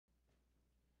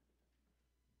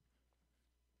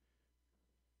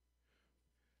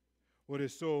what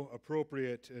is so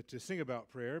appropriate to sing about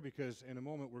prayer, because in a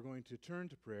moment we're going to turn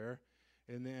to prayer,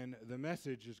 and then the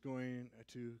message is going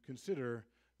to consider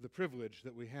the privilege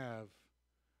that we have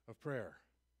of prayer,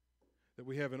 that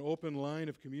we have an open line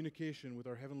of communication with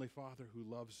our Heavenly Father who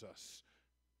loves us,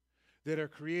 that our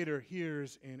Creator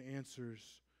hears and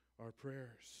answers our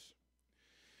prayers.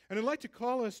 And I'd like to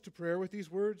call us to prayer with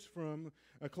these words from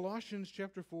Colossians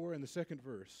chapter 4 and the second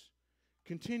verse.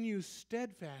 Continue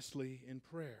steadfastly in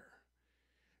prayer,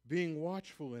 being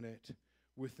watchful in it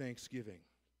with thanksgiving.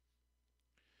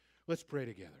 Let's pray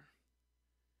together.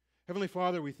 Heavenly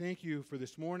Father, we thank you for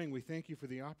this morning. We thank you for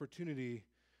the opportunity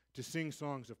to sing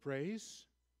songs of praise.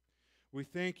 We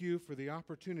thank you for the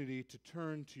opportunity to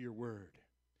turn to your word.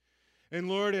 And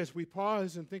Lord, as we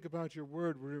pause and think about your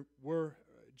word, we're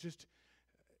just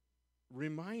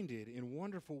reminded in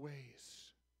wonderful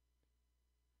ways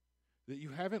that you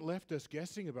haven't left us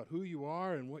guessing about who you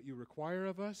are and what you require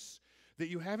of us, that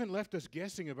you haven't left us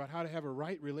guessing about how to have a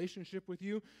right relationship with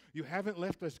you. You haven't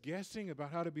left us guessing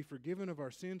about how to be forgiven of our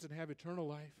sins and have eternal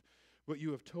life, but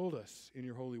you have told us in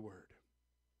your holy word.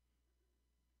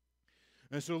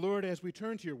 And so, Lord, as we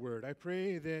turn to your word, I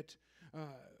pray that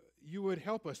you would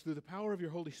help us through the power of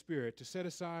your Holy Spirit to set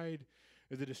aside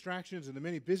the distractions and the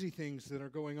many busy things that are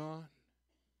going on,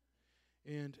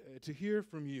 and to hear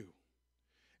from you,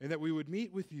 and that we would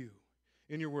meet with you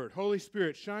in your word. Holy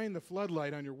Spirit, shine the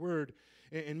floodlight on your word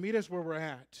and meet us where we're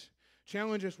at.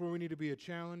 Challenge us where we need to be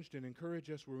challenged, and encourage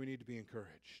us where we need to be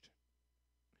encouraged.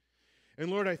 And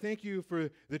Lord, I thank you for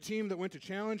the team that went to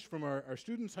Challenge from our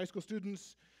students, high school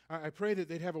students. I pray that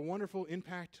they'd have a wonderful,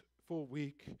 impactful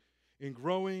week in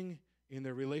growing in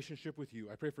their relationship with you.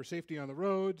 I pray for safety on the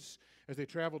roads as they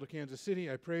travel to Kansas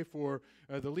City. I pray for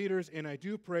the leaders, and I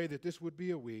do pray that this would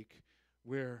be a week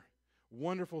where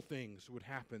wonderful things would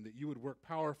happen, that you would work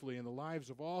powerfully in the lives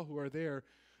of all who are there,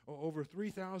 over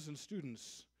 3,000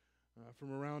 students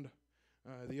from around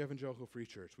the Evangelical Free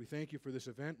Church. We thank you for this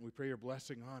event, and we pray your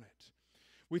blessing on it.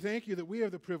 We thank you that we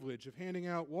have the privilege of handing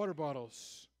out water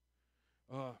bottles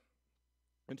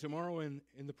and tomorrow in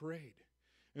the parade.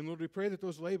 And Lord, we pray that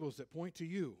those labels that point to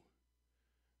you,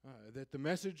 that the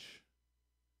message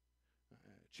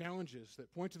challenges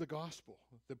that point to the gospel,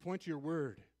 that point to your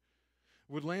word,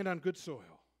 would land on good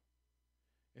soil,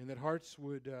 and that hearts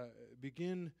would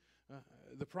begin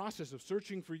the process of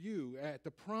searching for you at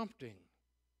the prompting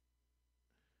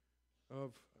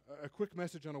of a quick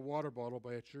message on a water bottle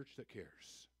by a church that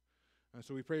cares.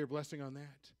 So we pray your blessing on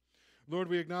that. Lord,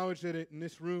 we acknowledge that in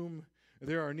this room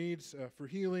there are needs for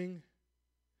healing.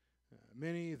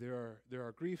 Many, there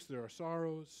are griefs, there are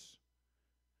sorrows,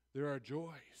 there are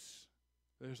joys.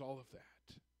 There's all of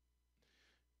that.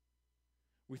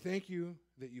 We thank you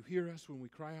that you hear us when we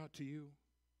cry out to you.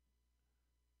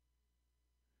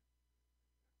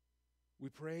 We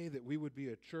pray that we would be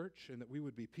a church and that we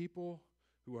would be people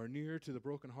who are near to the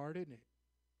brokenhearted,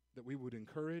 that we would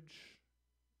encourage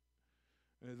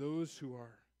those who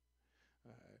are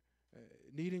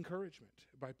need encouragement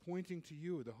by pointing to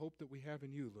you, the hope that we have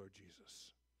in you, Lord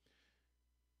Jesus.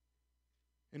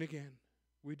 And again,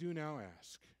 we do now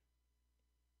ask,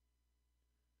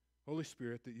 Holy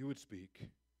Spirit, that you would speak,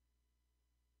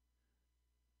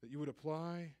 that you would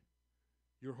apply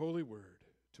your holy word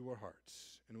to our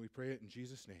hearts. And we pray it in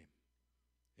Jesus' name.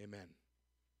 Amen.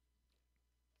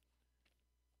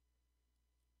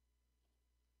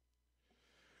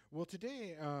 Well,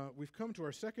 today we've come to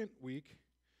our second week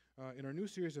in our new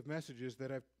series of messages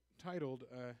that I've titled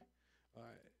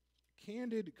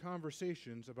Candid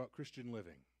Conversations About Christian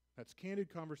Living. That's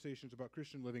Candid Conversations About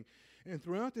Christian Living. And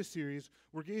throughout this series,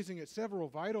 we're gazing at several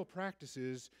vital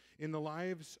practices in the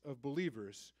lives of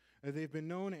believers. They've been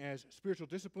known as spiritual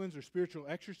disciplines or spiritual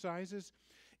exercises.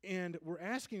 And we're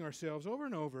asking ourselves over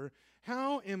and over,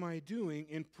 how am I doing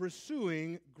in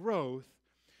pursuing growth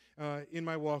in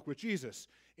my walk with Jesus?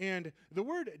 And the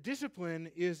word discipline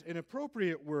is an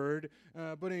appropriate word,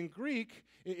 but in Greek,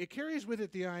 it carries with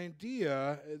it the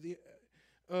idea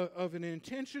of an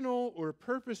intentional or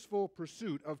purposeful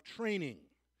pursuit of training.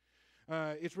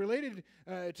 It's related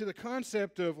to the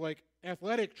concept of like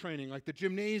athletic training, like the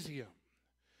gymnasium.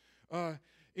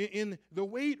 In the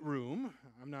weight room,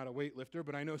 I'm not a weightlifter,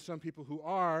 but I know some people who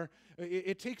are,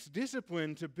 it takes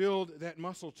discipline to build that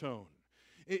muscle tone.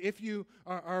 If you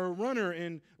are a runner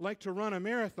and like to run a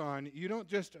marathon, you don't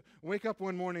just wake up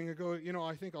one morning and go,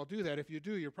 I think I'll do that. If you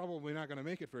do, you're probably not going to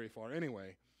make it very far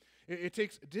anyway. It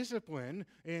takes discipline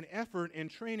and effort and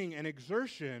training and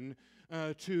exertion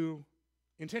to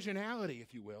intentionality,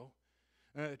 if you will,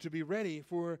 to be ready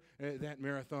for that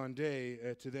marathon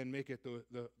day to then make it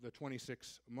the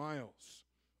 26 miles.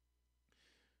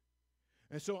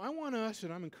 And so I want us,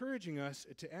 and I'm encouraging us,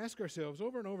 to ask ourselves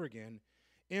over and over again,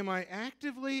 am I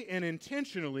actively and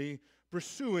intentionally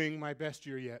pursuing my best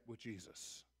year yet with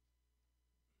Jesus?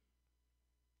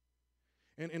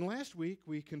 And last week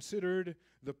we considered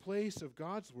the place of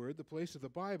God's Word, the place of the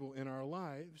Bible in our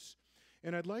lives.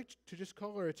 And I'd like to just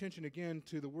call our attention again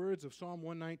to the words of Psalm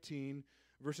 119,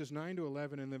 verses 9 to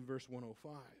 11, and then verse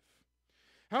 105.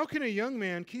 How can a young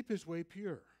man keep his way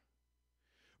pure?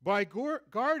 By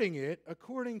guarding it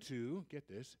according to, get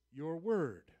this, your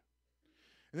word.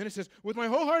 And then it says, with my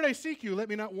whole heart I seek you, let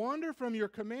me not wander from your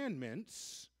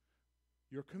commandments.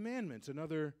 Your commandments,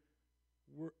 another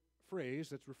phrase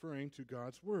that's referring to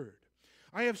God's word.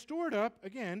 I have stored up,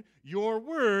 again, your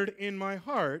word in my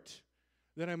heart,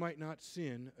 that I might not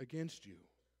sin against you.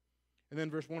 And then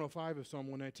verse 105 of Psalm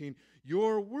 119,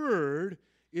 your word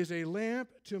is a lamp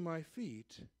to my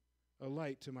feet, a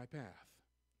light to my path.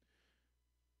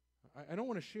 I don't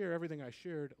want to share everything I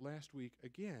shared last week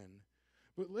again,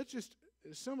 but let's just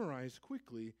summarize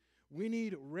quickly. We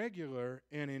need regular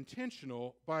and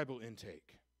intentional Bible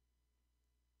intake.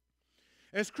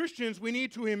 As Christians, we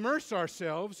need to immerse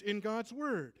ourselves in God's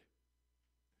Word.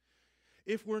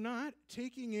 If we're not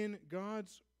taking in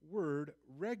God's Word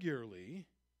regularly,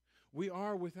 we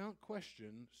are, without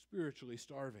question, spiritually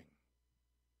starving.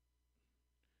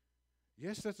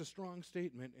 Yes, that's a strong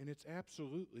statement, and it's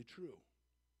absolutely true.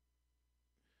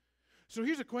 So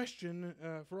here's a question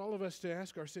for all of us to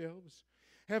ask ourselves.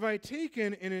 Have I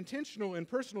taken an intentional and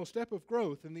personal step of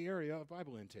growth in the area of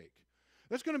Bible intake?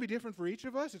 That's going to be different for each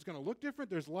of us. It's going to look different.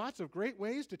 There's lots of great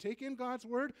ways to take in God's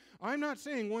Word. I'm not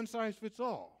saying one size fits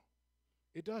all.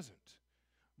 It doesn't.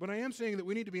 But I am saying that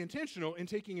we need to be intentional in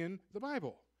taking in the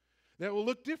Bible. That will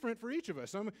look different for each of us.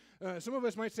 Some of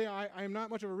us might say, I'm not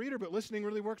much of a reader, but listening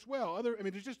really works well.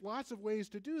 There's just lots of ways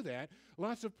to do that,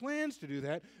 lots of plans to do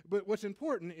that. But what's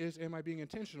important is, am I being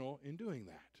intentional in doing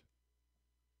that?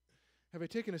 Have I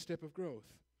taken a step of growth?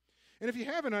 And if you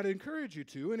haven't, I'd encourage you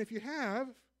to. And if you have,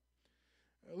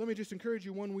 let me just encourage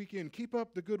you one weekend. Keep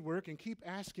up the good work and keep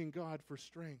asking God for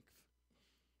strength.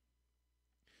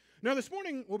 Now, this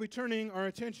morning, we'll be turning our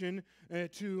attention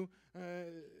to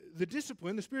the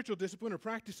discipline, the spiritual discipline or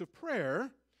practice of prayer.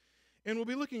 And we'll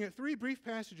be looking at 3 brief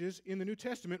passages in the New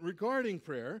Testament regarding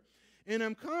prayer. And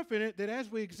I'm confident that as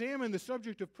we examine the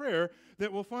subject of prayer,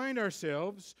 that we'll find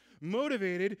ourselves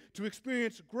motivated to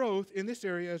experience growth in this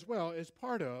area as well as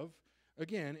part of,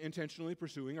 again, intentionally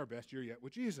pursuing our best year yet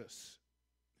with Jesus.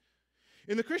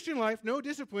 In the Christian life, no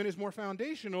discipline is more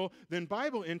foundational than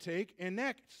Bible intake, and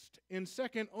next and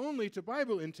second only to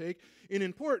Bible intake in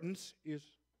importance is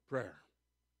prayer.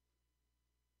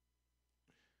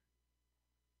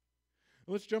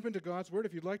 Let's jump into God's Word.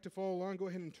 If you'd like to follow along, go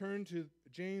ahead and turn to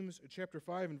James chapter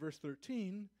 5 and verse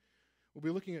 13. We'll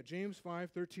be looking at James 5,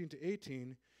 13 to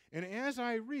 18. And as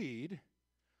I read,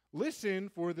 listen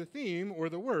for the theme or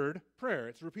the word prayer.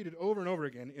 It's repeated over and over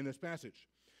again in this passage.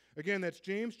 Again, that's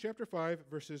James chapter 5,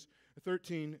 verses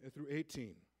 13 through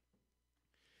 18.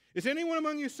 Is anyone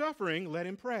among you suffering? Let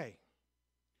him pray.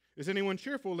 Is anyone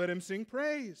cheerful? Let him sing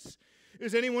praise.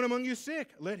 Is anyone among you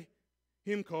sick? Let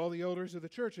him call the elders of the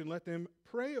church and let them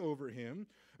pray over him,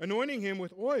 anointing him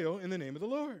with oil in the name of the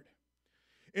Lord.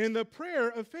 And the prayer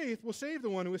of faith will save the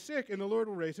one who is sick, and the Lord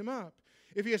will raise him up.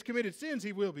 If he has committed sins,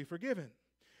 he will be forgiven.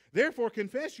 Therefore,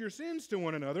 confess your sins to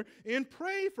one another and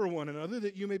pray for one another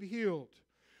that you may be healed.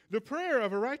 The prayer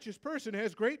of a righteous person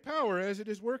has great power as it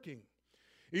is working.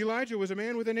 Elijah was a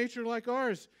man with a nature like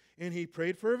ours, and he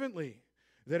prayed fervently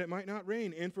that it might not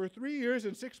rain. And for 3 years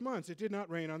and 6 months it did not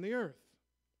rain on the earth.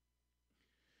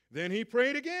 Then he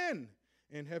prayed again,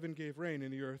 and heaven gave rain,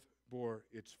 and the earth bore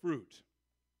its fruit.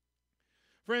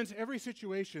 Friends, every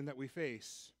situation that we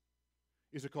face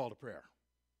is a call to prayer.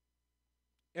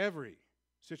 Every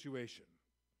situation,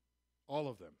 all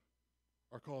of them,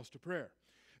 are calls to prayer.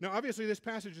 Now, obviously, this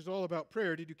passage is all about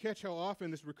prayer. Did you catch how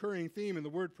often this recurring theme in the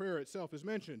word prayer itself is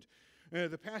mentioned?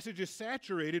 The passage is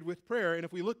saturated with prayer, and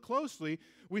if we look closely,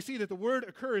 we see that the word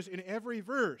occurs in every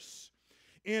verse.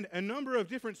 And a number of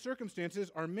different circumstances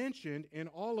are mentioned, and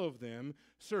all of them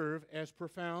serve as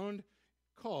profound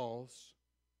calls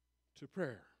to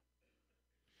prayer.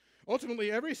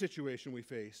 Ultimately, every situation we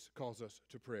face calls us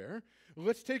to prayer.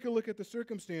 Let's take a look at the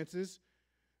circumstances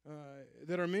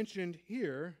that are mentioned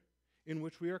here in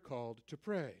which we are called to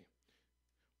pray.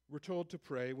 We're told to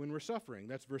pray when we're suffering.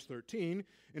 That's verse 13,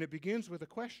 and it begins with a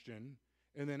question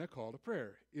and then a call to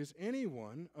prayer. Is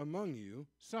anyone among you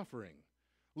suffering?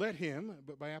 Let him,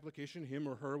 but by application, him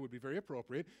or her would be very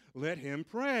appropriate, let him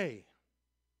pray.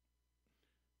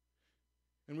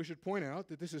 And we should point out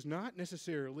that this is not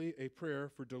necessarily a prayer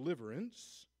for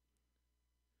deliverance.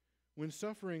 when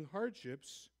suffering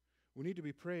hardships, we need to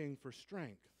be praying for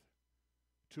strength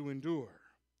to endure,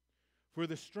 for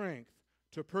the strength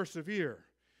to persevere.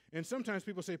 And sometimes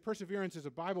people say perseverance is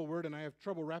a Bible word, and I have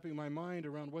trouble wrapping my mind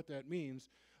around what that means.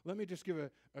 Let me just give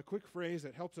a quick phrase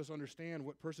that helps us understand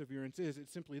what perseverance is.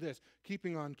 It's simply this: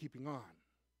 keeping on, keeping on.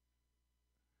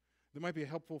 That might be a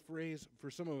helpful phrase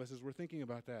for some of us as we're thinking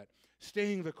about that.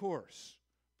 Staying the course,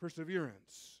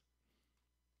 perseverance.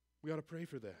 We ought to pray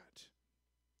for that.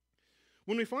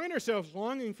 When we find ourselves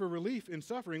longing for relief in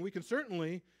suffering, we can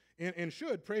certainly and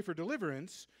should pray for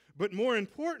deliverance, but more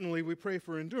importantly, we pray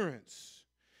for endurance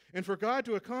and for God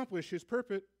to accomplish His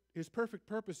perfect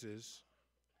purposes.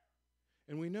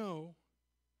 And we know,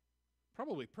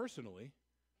 probably personally,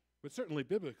 but certainly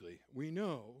biblically, we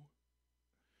know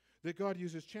that God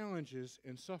uses challenges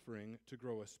and suffering to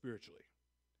grow us spiritually.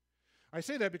 I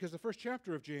say that because the first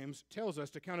chapter of James tells us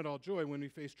to count it all joy when we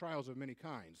face trials of many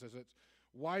kinds, as it's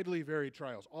widely varied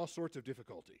trials, all sorts of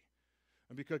difficulty.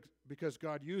 And because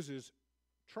God uses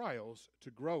trials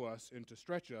to grow us and to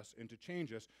stretch us and to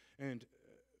change us and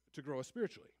to grow us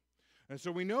spiritually. And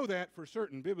so we know that for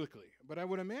certain biblically, but I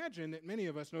would imagine that many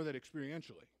of us know that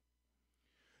experientially.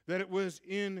 That it was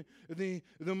in the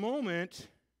moment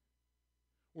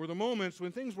or the moments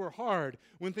when things were hard,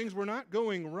 when things were not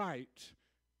going right,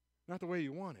 not the way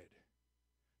you wanted,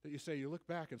 that you look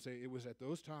back and say, it was at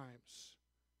those times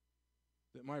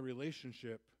that my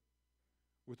relationship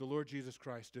with the Lord Jesus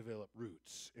Christ developed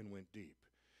roots and went deep.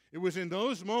 It was in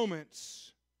those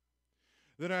moments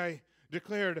that I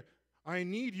declared, I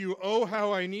need you, oh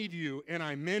how I need you, and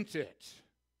I meant it.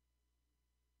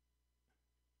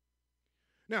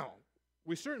 Now,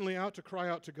 we certainly ought to cry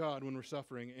out to God when we're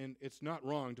suffering, and it's not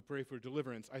wrong to pray for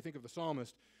deliverance. I think of the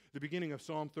psalmist. The beginning of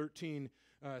Psalm 13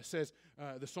 says,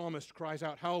 the psalmist cries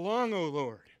out, how long, O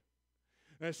Lord?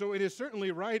 So it is certainly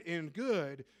right and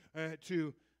good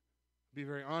to be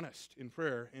very honest in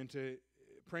prayer, and to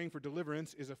praying for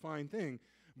deliverance is a fine thing.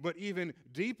 But even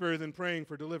deeper than praying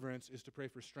for deliverance is to pray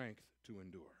for strength to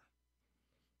endure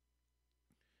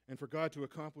and for God to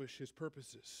accomplish His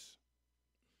purposes.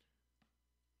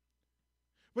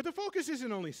 But the focus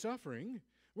isn't only suffering.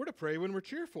 We're to pray when we're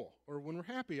cheerful or when we're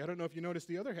happy. I don't know if you noticed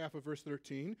the other half of verse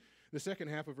 13. The second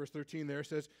half of verse 13 there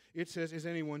says, is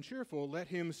anyone cheerful? Let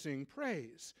him sing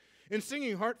praise. And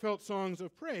singing heartfelt songs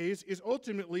of praise is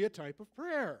ultimately a type of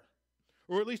prayer,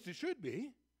 or at least it should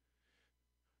be.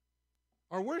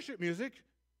 Our worship music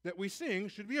that we sing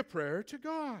should be a prayer to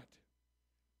God.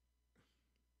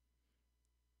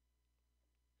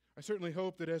 I certainly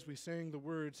hope that as we sang the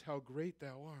words, how great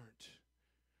thou art,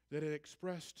 that it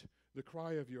expressed the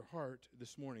cry of your heart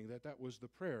this morning, that was the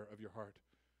prayer of your heart.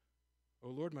 O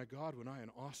Lord my God, when I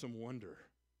an awesome wonder.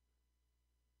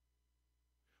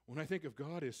 When I think of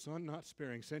God, His Son not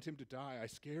sparing, sent Him to die, I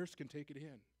scarce can take it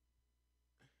in.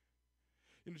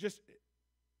 Just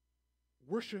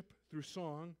worship through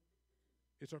song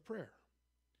is our prayer.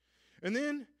 And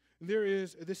then there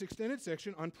is this extended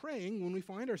section on praying when we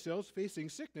find ourselves facing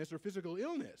sickness or physical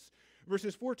illness.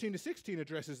 Verses 14 to 16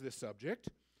 addresses this subject,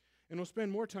 and we'll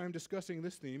spend more time discussing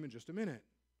this theme in just a minute.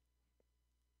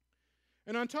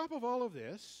 And on top of all of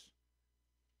this,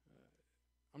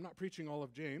 I'm not preaching all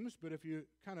of James, but if you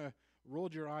kind of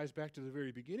rolled your eyes back to the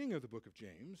very beginning of the book of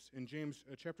James, in James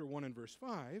chapter 1 and verse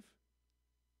 5,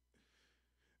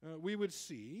 we would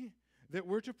see that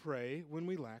we're to pray when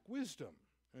we lack wisdom.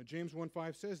 James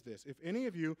 1:5 says this, if any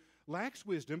of you lacks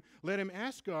wisdom, let him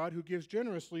ask God, who gives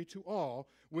generously to all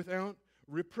without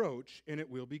reproach, and it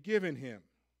will be given him.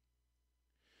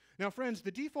 Now, friends,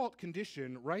 the default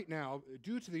condition right now,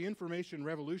 due to the information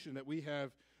revolution that we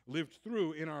have lived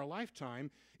through in our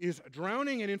lifetime, is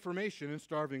drowning in information and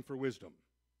starving for wisdom.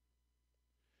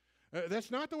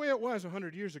 That's not the way it was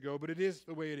 100 years ago, but it is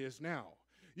the way it is now.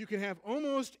 You can have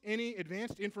almost any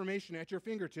advanced information at your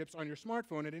fingertips on your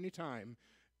smartphone at any time.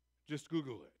 Just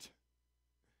Google it.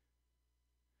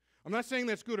 I'm not saying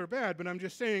that's good or bad, but I'm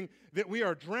just saying that we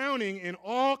are drowning in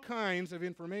all kinds of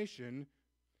information,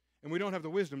 and we don't have the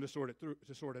wisdom to sort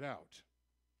it out.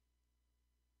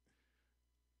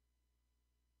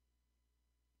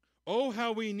 Oh,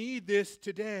 how we need this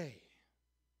today.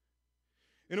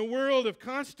 In a world of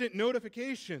constant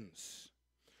notifications,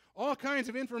 all kinds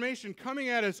of information coming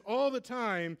at us all the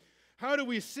time, how do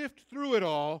we sift through it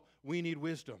all? We need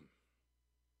wisdom.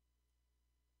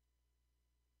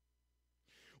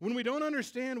 When we don't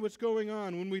understand what's going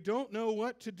on, when we don't know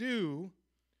what to do,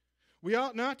 we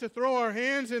ought not to throw our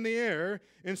hands in the air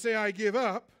and say, I give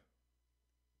up.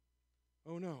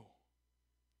 Oh no.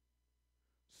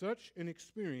 Such an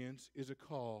experience is a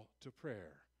call to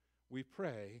prayer. We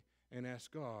pray and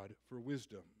ask God for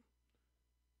wisdom.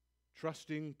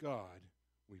 Trusting God,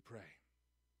 we pray.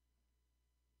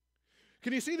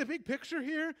 Can you see the big picture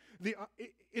here?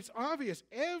 It's obvious.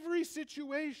 Every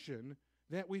situation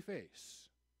that we face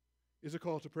is a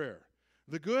call to prayer.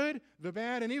 The good, the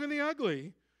bad, and even the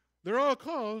ugly, they're all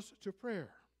calls to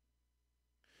prayer.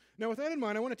 Now, with that in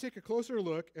mind, I want to take a closer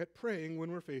look at praying when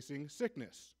we're facing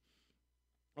sickness.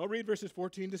 I'll read verses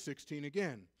 14 to 16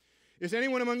 again. Is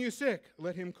anyone among you sick?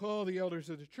 Let him call the elders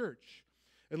of the church,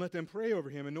 and let them pray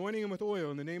over him, anointing him with oil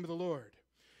in the name of the Lord.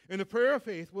 And the prayer of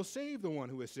faith will save the one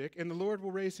who is sick, and the Lord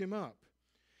will raise him up.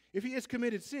 If he has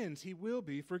committed sins, he will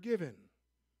be forgiven.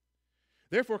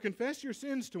 Therefore, confess your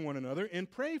sins to one another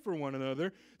and pray for one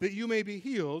another that you may be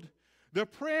healed. The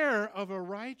prayer of a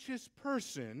righteous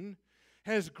person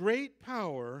has great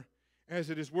power as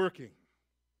it is working.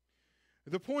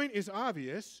 The point is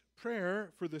obvious. Prayer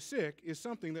for the sick is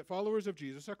something that followers of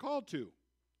Jesus are called to.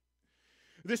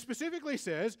 This specifically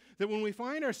says that when we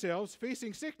find ourselves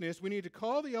facing sickness, we need to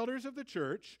call the elders of the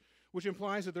church, which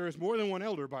implies that there is more than one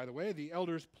elder, by the way, the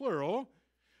elders plural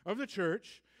of the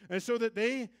church, and so that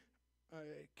they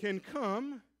can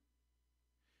come,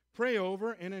 pray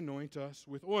over, and anoint us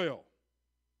with oil.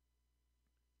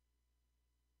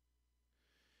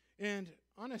 And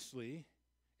honestly,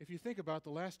 if you think about the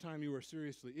last time you were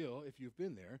seriously ill, if you've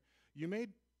been there,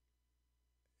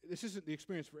 this isn't the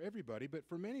experience for everybody, but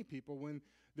for many people, when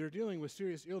they're dealing with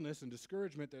serious illness and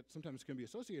discouragement that sometimes can be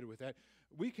associated with that,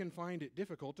 we can find it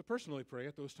difficult to personally pray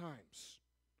at those times.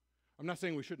 I'm not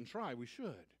saying we shouldn't try, we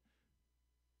should.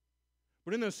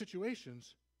 But in those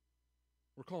situations,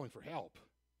 we're calling for help.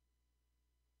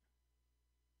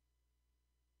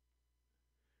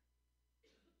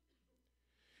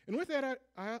 And with that,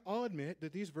 I'll admit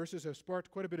that these verses have sparked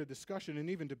quite a bit of discussion and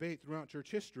even debate throughout church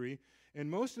history, and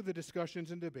most of the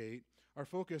discussions and debate are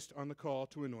focused on the call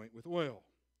to anoint with oil.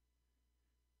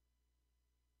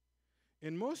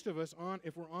 And most of us,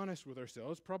 if we're honest with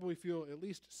ourselves, probably feel at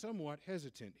least somewhat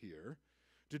hesitant here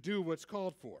to do what's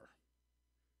called for.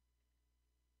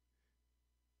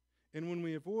 And when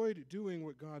we avoid doing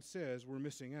what God says, we're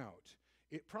missing out.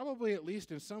 It probably, at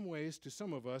least in some ways, to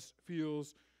some of us,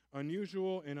 feels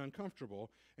unusual and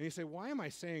uncomfortable. And you say, why am I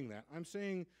saying that? I'm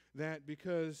saying that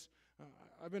because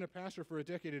I've been a pastor for a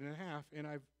decade and a half, and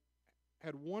I've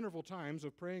had wonderful times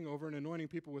of praying over and anointing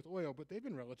people with oil, but they've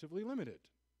been relatively limited.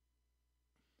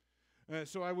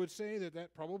 So I would say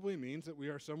that probably means that we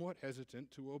are somewhat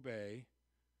hesitant to obey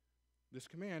this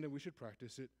command, and we should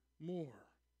practice it more.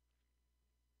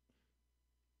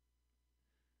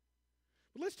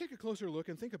 But let's take a closer look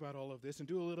and think about all of this and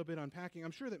do a little bit unpacking.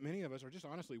 I'm sure that many of us are just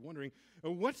honestly wondering,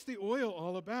 what's the oil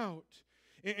all about?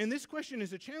 And this question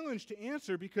is a challenge to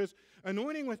answer because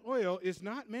anointing with oil is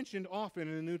not mentioned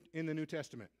often in the New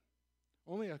Testament.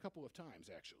 Only a couple of times,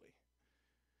 actually.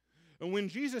 And when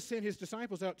Jesus sent his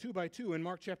disciples out 2 by 2 in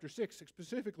Mark chapter 6,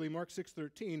 specifically Mark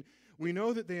 6:13, we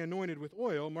know that they anointed with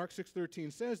oil. Mark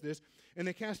 6:13 says this, and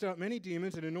they cast out many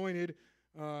demons and anointed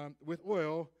with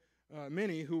oil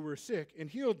many who were sick and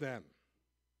healed them.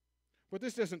 But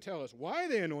this doesn't tell us why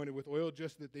they anointed with oil,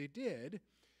 just that they did.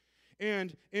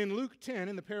 And in Luke 10,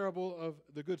 in the parable of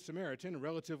the Good Samaritan, a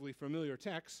relatively familiar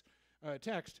text,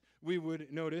 we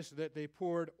would notice that they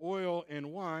poured oil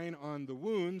and wine on the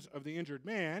wounds of the injured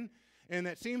man, and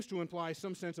that seems to imply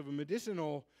some sense of a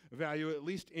medicinal value, at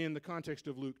least in the context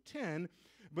of Luke 10.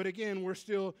 But again,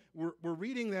 we're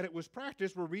reading that it was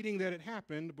practiced, we're reading that it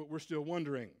happened, but we're still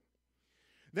wondering.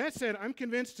 That said, I'm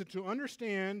convinced to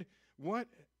understand what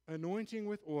anointing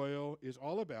with oil is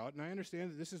all about, and I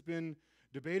understand that this has been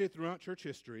debated throughout church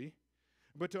history,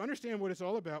 but to understand what it's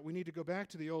all about, we need to go back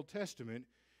to the Old Testament,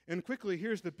 and quickly,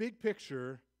 here's the big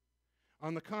picture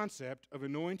on the concept of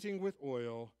anointing with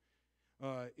oil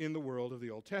in the world of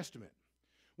the Old Testament.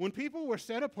 When people were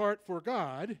set apart for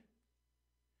God,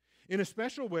 in a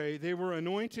special way, they were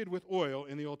anointed with oil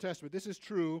in the Old Testament. This is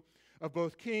true of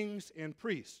both kings and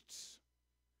priests.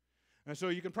 And so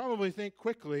you can probably think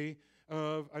quickly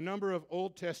of a number of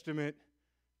Old Testament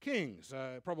kings,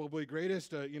 probably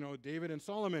greatest, David and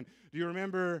Solomon. Do you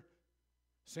remember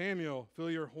Samuel, fill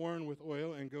your horn with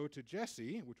oil and go to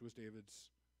Jesse, which was David's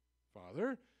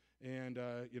father, and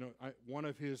one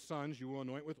of his sons you will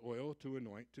anoint with oil to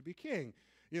anoint to be king.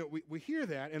 We hear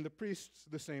that, and the priests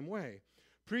the same way.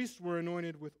 Priests were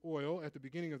anointed with oil at the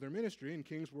beginning of their ministry, and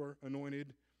kings were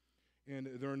anointed, and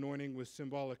their anointing was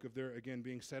symbolic of their, again,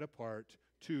 being set apart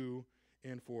to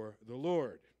and for the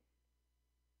Lord.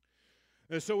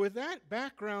 And so with that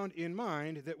background in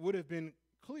mind, that would have been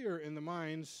clear in the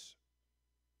minds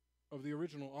of the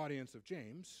original audience of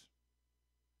James,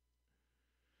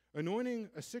 anointing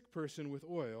a sick person with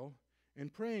oil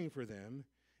and praying for them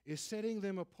is setting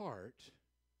them apart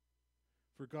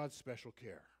for God's special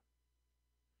care.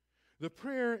 The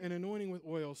prayer and anointing with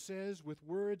oil says, with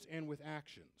words and with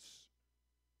actions,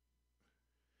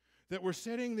 that we're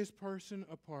setting this person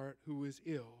apart who is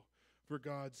ill for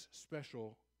God's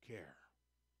special care.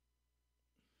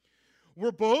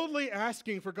 We're boldly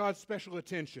asking for God's special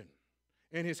attention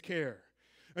and His care.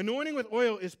 Anointing with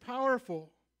oil is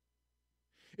powerful.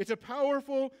 It's a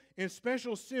powerful and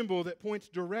special symbol that points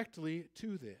directly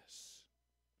to this.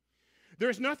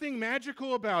 There's nothing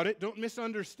magical about it. Don't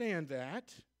misunderstand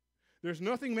that. There's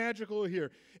nothing magical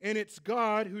here. And it's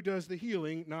God who does the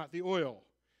healing, not the oil.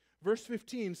 Verse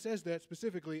 15 says that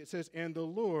specifically. It says, and the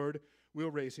Lord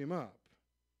will raise him up.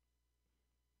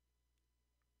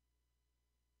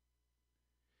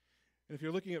 And if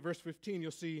you're looking at verse 15,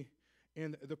 you'll see,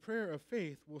 and the prayer of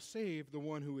faith will save the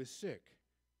one who is sick.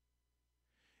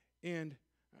 And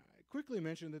I quickly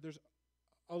mention that there's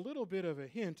a little bit of a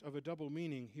hint of a double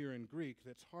meaning here in Greek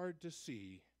that's hard to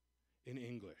see in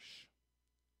English.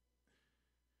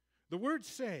 The word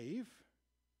save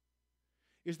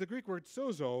is the Greek word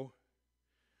sozo,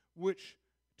 which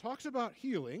talks about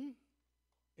healing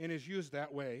and is used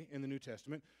that way in the New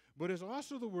Testament, but is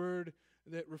also the word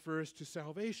that refers to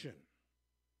salvation.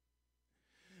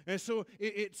 And so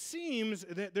it seems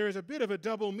that there is a bit of a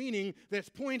double meaning that's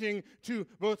pointing to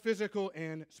both physical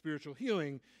and spiritual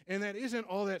healing. And that isn't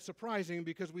all that surprising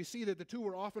because we see that the two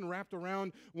were often wrapped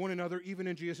around one another, even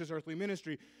in Jesus' earthly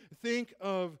ministry. Think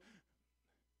of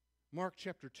Mark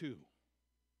chapter 2.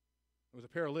 It was a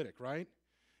paralytic, right?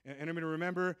 And I'm going to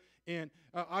remember, and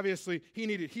obviously he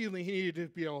needed healing. He needed to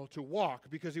be able to walk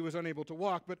because he was unable to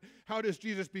walk. But how does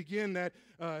Jesus begin that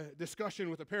discussion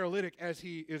with the paralytic as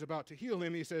he is about to heal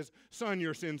him? He says, son,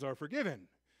 your sins are forgiven.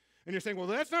 And you're saying, well,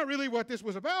 that's not really what this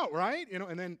was about, right?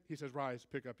 And then he says, rise,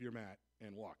 pick up your mat,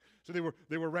 and walk. So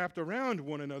they were wrapped around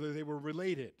one another. They were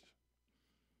related.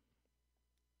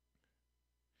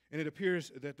 And it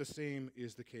appears that the same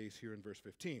is the case here in verse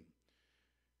 15.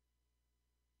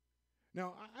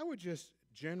 Now, I would just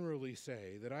generally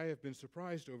say that I have been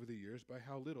surprised over the years by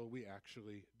how little we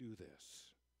actually do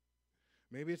this.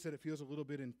 Maybe it's that it feels a little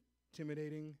bit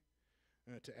intimidating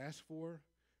to ask for,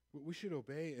 but we should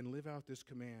obey and live out this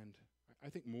command, I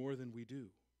think, more than we do.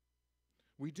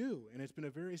 We do, and it's been a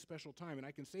very special time, and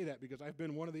I can say that because I've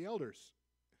been one of the elders,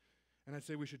 and I'd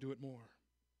say we should do it more.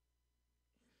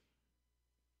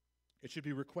 It should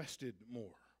be requested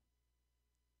more.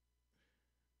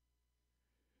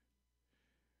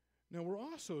 Now, we're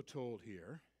also told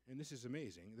here, and this is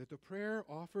amazing, that the prayer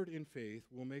offered in faith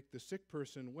will make the sick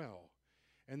person well.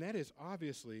 And that is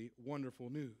obviously wonderful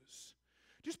news.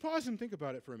 Just pause and think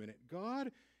about it for a minute.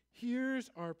 God hears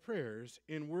our prayers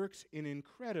and works in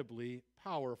incredibly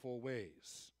powerful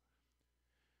ways.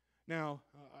 Now,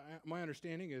 my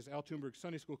understanding is Al Toonberg's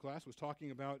Sunday school class was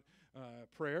talking about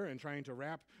prayer and trying to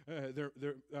wrap their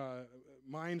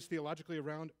minds theologically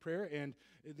around prayer, and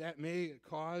that may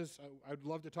cause, I'd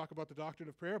love to talk about the doctrine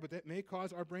of prayer, but that may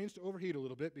cause our brains to overheat a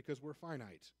little bit because we're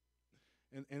finite,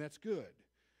 and that's good.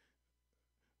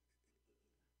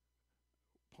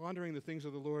 Pondering the things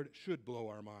of the Lord should blow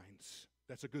our minds.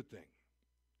 That's a good thing.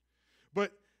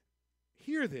 But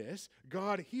hear this,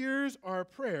 God hears our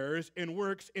prayers and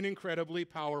works in incredibly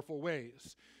powerful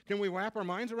ways. Can we wrap our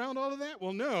minds around all of that?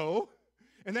 Well, no,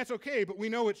 and that's okay, but we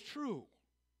know it's true.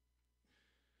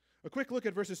 A quick look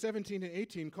at verses 17 and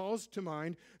 18 calls to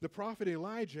mind the prophet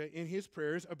Elijah in his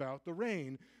prayers about the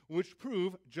rain, which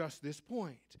prove just this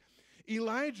point.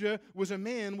 Elijah was a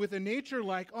man with a nature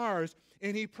like ours,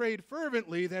 and he prayed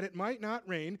fervently that it might not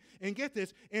rain, and get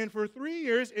this, and for 3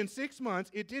 years and 6 months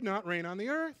it did not rain on the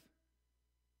earth.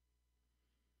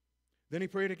 Then he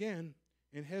prayed again,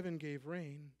 and heaven gave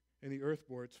rain, and the earth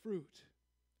bore its fruit.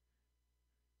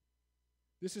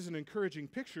 This is an encouraging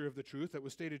picture of the truth that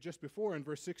was stated just before in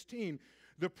verse 16.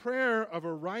 The prayer of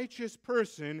a righteous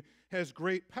person has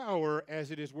great power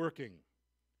as it is working.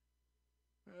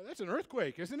 That's an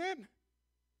earthquake, isn't it?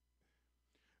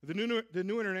 The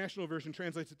New International Version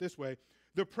translates it this way.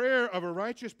 The prayer of a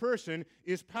righteous person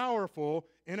is powerful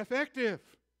and effective.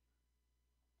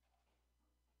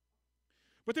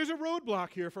 But there's a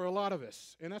roadblock here for a lot of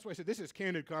us, and that's why I said this is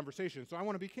candid conversation, so I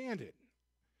want to be candid.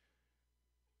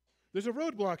 There's a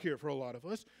roadblock here for a lot of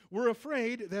us. We're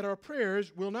afraid that our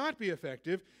prayers will not be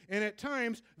effective, and at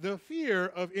times the fear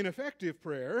of ineffective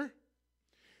prayer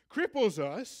cripples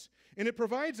us, and it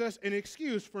provides us an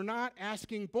excuse for not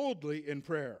asking boldly in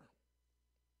prayer.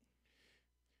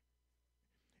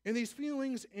 And these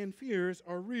feelings and fears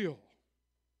are real,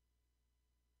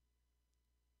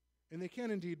 and they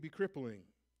can indeed be crippling,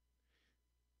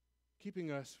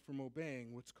 keeping us from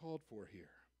obeying what's called for here.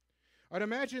 I'd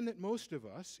imagine that most of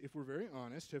us, if we're very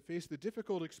honest, have faced the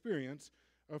difficult experience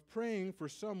of praying for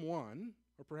someone,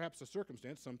 or perhaps a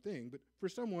circumstance, something, but for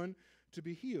someone to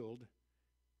be healed,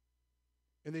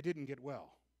 and they didn't get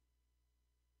well.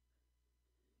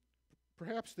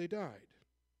 Perhaps they died.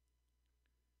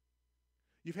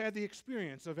 You've had the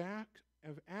experience of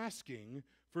asking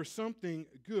for something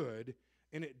good,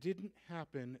 and it didn't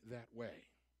happen that way.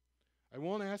 I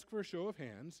won't ask for a show of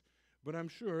hands, but I'm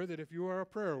sure that if you are a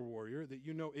prayer warrior, that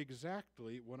you know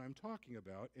exactly what I'm talking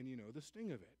about, and you know the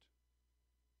sting of it.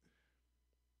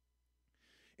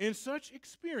 And such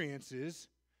experiences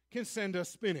can send us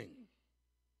spinning.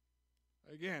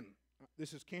 Again,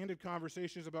 this is Candid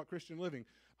Conversations about Christian living.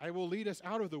 I will lead us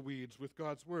out of the weeds with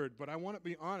God's word, but I want to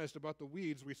be honest about the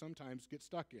weeds we sometimes get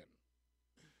stuck in.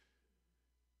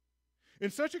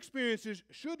 And such experiences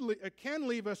can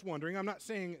leave us wondering. I'm not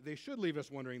saying they should leave us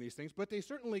wondering these things, but they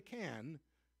certainly can.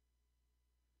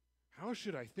 How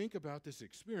should I think about this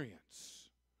experience?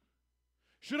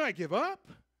 Should I give up?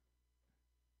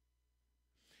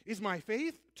 Is my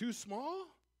faith too small?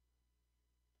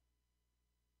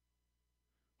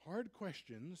 Hard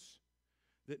questions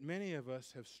that many of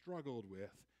us have struggled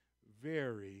with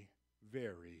very,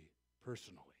 very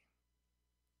personally.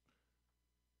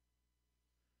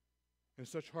 And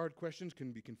such hard questions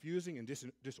can be confusing and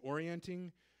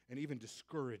disorienting and even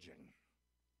discouraging.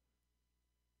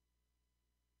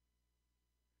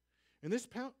 And this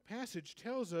passage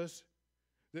tells us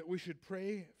that we should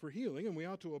pray for healing, and we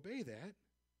ought to obey that.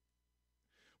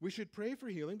 We should pray for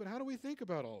healing, but how do we think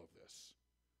about all of this?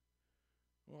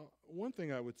 Well, one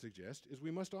thing I would suggest is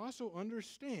we must also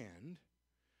understand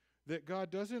that God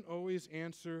doesn't always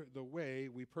answer the way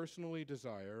we personally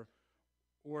desire,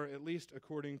 or at least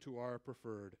according to our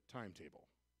preferred timetable.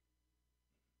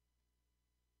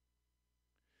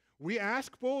 We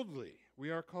ask boldly.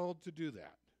 We are called to do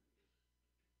that.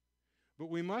 But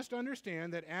we must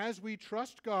understand that as we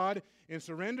trust God and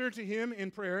surrender to Him in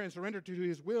prayer and surrender to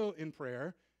His will in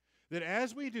prayer, that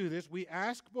as we do this, we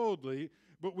ask boldly,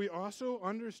 but we also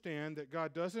understand that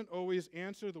God doesn't always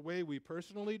answer the way we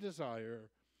personally desire,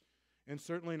 and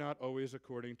certainly not always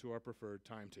according to our preferred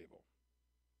timetable.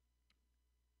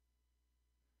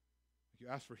 You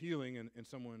ask for healing and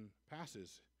someone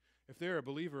passes. If they're a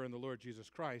believer in the Lord Jesus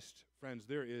Christ, friends,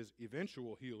 there is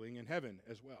eventual healing in heaven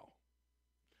as well.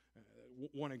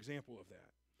 One example of that.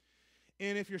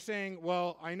 And if you're saying,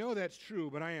 well, I know that's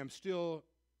true, but I am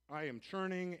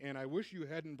churning, and I wish you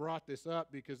hadn't brought this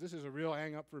up because this is a real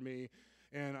hang-up for me,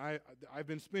 and I've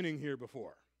been spinning here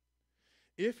before.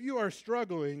 If you are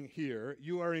struggling here,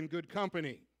 you are in good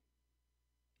company.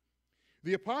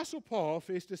 The Apostle Paul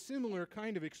faced a similar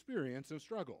kind of experience and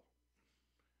struggle.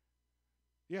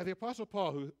 Yeah, the Apostle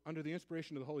Paul, who, under the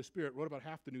inspiration of the Holy Spirit, wrote about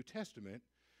half the New Testament,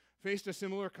 faced a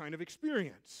similar kind of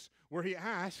experience where he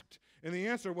asked, and the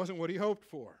answer wasn't what he hoped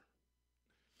for.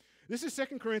 This is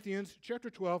 2 Corinthians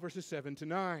chapter 12, verses 7 to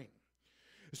 9.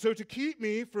 So to keep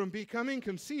me from becoming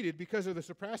conceited because of the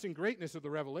surpassing greatness of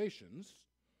the revelations,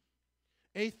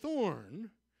 a thorn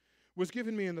was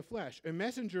given me in the flesh, a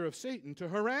messenger of Satan to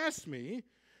harass me,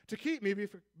 to keep me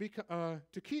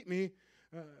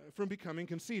from becoming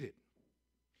conceited.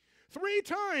 3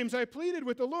 times I pleaded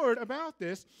with the Lord about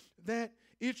this, that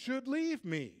it should leave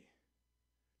me.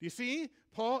 Do you see?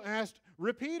 Paul asked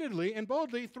repeatedly and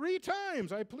boldly 3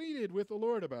 times I pleaded with the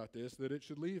Lord about this, that it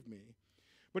should leave me.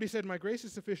 But he said, my grace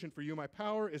is sufficient for you. My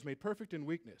power is made perfect in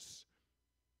weakness.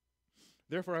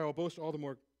 Therefore I will boast all the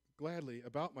more gladly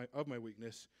about my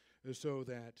weakness, so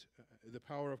that the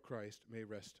power of Christ may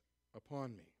rest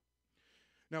upon me.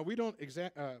 Now,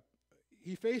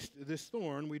 he faced this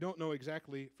thorn. We don't know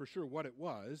exactly for sure what it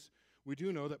was. We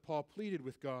do know that Paul pleaded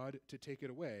with God to take it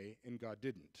away, and God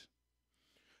didn't.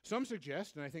 Some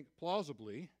suggest, and I think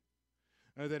plausibly,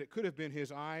 that it could have been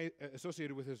his eye,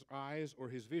 associated with his eyes or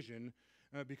his vision,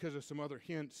 because of some other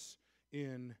hints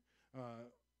in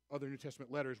other New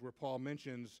Testament letters where Paul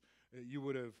mentions, you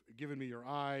would have given me your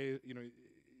eye.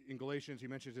 In Galatians, he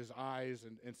mentions his eyes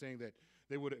and saying that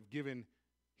they would have given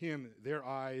him their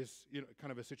eyes,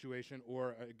 kind of a situation,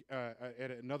 or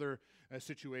at another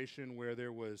situation where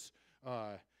there was,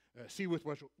 see with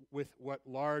what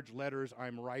large letters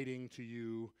I'm writing to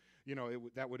you.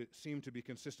 That would seem to be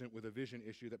consistent with a vision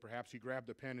issue, that perhaps he grabbed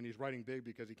a pen and he's writing big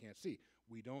because he can't see.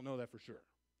 We don't know that for sure.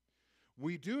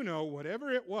 We do know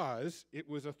whatever it was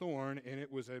a thorn, and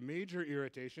it was a major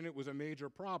irritation, it was a major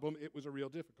problem, it was a real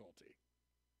difficulty.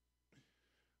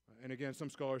 And again, some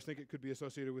scholars think it could be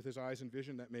associated with his eyes and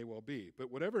vision. That may well be.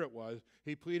 But whatever it was,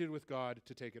 he pleaded with God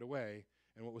to take it away.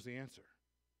 And what was the answer?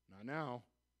 Not now.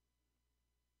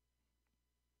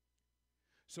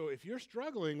 So if you're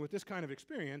struggling with this kind of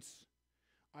experience,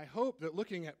 I hope that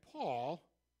looking at Paul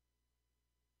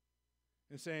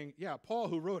and saying, yeah, Paul,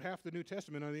 who wrote half the New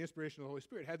Testament under the inspiration of the Holy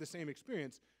Spirit, had the same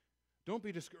experience. Don't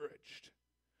be discouraged.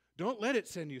 Don't let it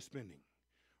send you spinning.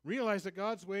 Realize that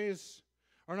God's ways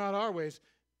are not our ways.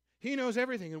 He knows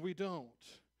everything and we don't.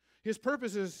 His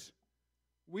purposes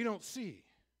we don't see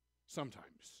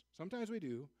sometimes. Sometimes we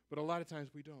do, but a lot of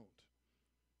times we don't.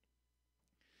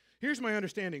 Here's my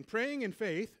understanding. Praying in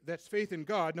faith, that's faith in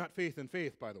God, not faith in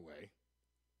faith, by the way.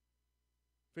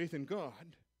 Faith in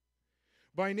God,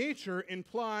 by nature,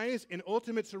 implies an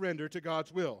ultimate surrender to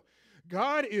God's will.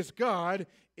 God is God,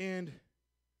 and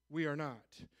we are not.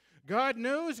 God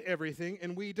knows everything,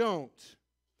 and we don't.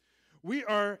 We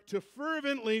are to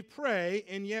fervently pray,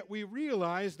 and yet we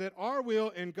realize that our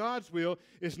will and God's will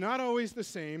is not always the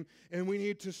same, and we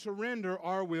need to surrender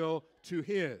our will to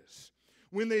His.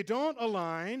 When they don't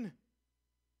align,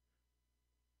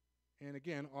 and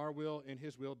again, our will and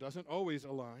His will doesn't always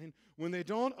align. When they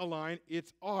don't align,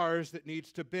 it's ours that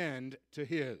needs to bend to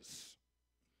His.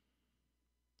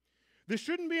 This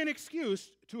shouldn't be an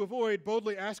excuse to avoid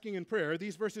boldly asking in prayer.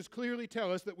 These verses clearly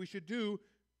tell us that we should do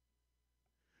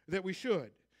that we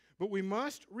should. But we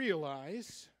must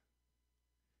realize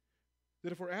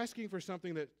that if we're asking for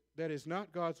something that is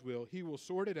not God's will, He will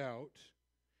sort it out,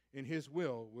 and His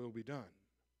will be done.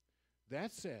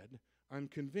 That said, I'm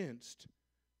convinced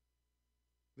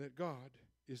that God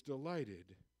is delighted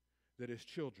that His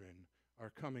children are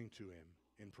coming to Him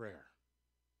in prayer.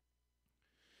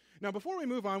 Now, before we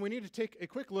move on, we need to take a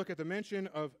quick look at the mention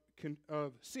of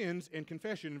sins and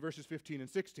confession in verses 15 and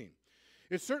 16.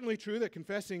 It's certainly true that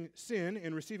confessing sin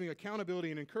and receiving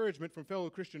accountability and encouragement from fellow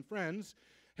Christian friends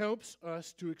helps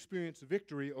us to experience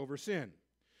victory over sin.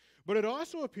 But it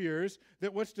also appears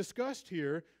that what's discussed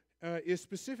here is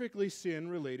specifically sin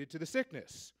related to the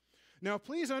sickness. Now,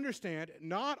 please understand,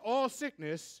 not all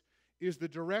sickness is the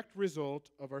direct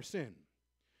result of our sin.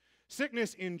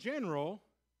 Sickness in general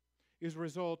is a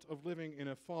result of living in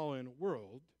a fallen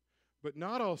world, but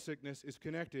not all sickness is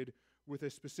connected with a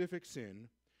specific sin,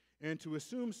 and to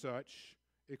assume such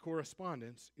a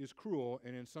correspondence is cruel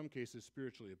and in some cases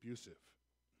spiritually abusive.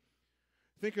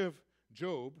 Think of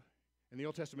Job in the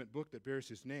Old Testament book that bears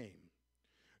his name.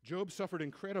 Job suffered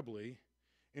incredibly,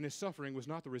 and his suffering was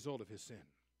not the result of his sin.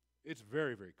 It's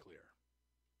very, very clear.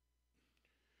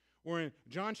 Or in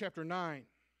John chapter 9,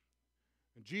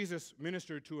 Jesus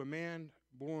ministered to a man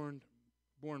born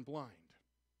blind.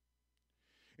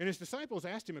 And his disciples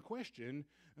asked him a question.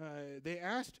 They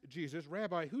asked Jesus,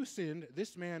 Rabbi, who sinned,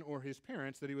 this man or his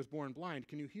parents, that he was born blind?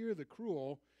 Can you hear the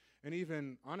cruel and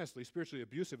even, honestly, spiritually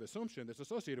abusive assumption that's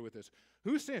associated with this?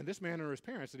 Who sinned, this man or his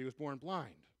parents, that he was born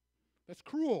blind? That's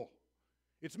cruel.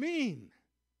 It's mean.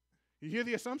 You hear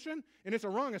the assumption? And it's a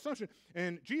wrong assumption.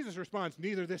 And Jesus responds,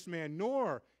 neither this man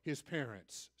nor his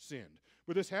parents sinned.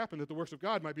 But this happened that the works of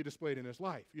God might be displayed in his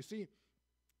life. You see,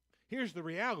 here's the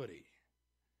reality,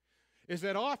 is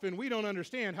that often we don't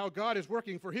understand how God is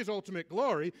working for His ultimate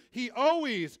glory. He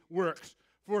always works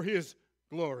for His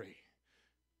glory.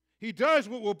 He does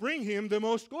what will bring Him the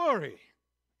most glory,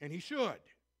 and He should.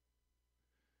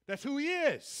 That's who He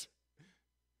is.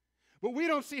 But we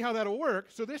don't see how that'll work.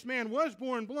 So this man was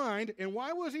born blind, and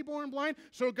why was he born blind?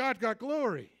 So God got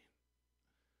glory.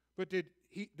 But did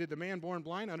the man born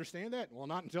blind understand that? Well,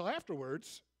 not until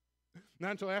afterwards.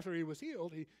 Not until after he was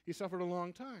healed. He suffered a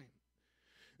long time.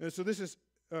 So this is,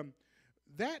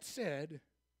 that said,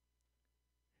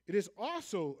 it is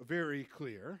also very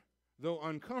clear, though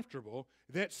uncomfortable,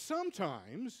 that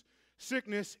sometimes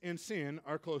sickness and sin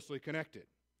are closely connected.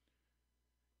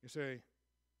 You say,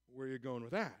 where are you going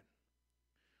with that?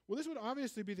 Well, this would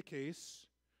obviously be the case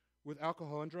with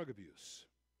alcohol and drug abuse.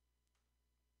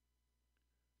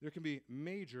 There can be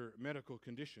major medical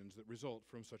conditions that result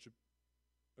from such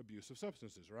abuse of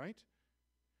substances, right?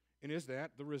 And is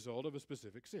that the result of a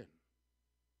specific sin?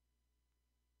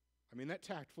 I mean that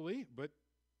tactfully, but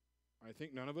I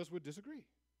think none of us would disagree.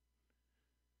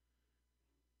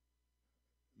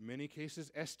 Many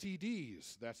cases,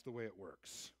 STDs, that's the way it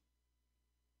works.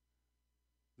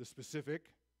 The specific,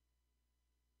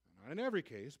 not in every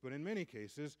case, but in many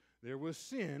cases, there was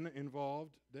sin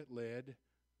involved that led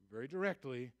very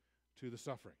directly to the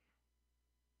suffering.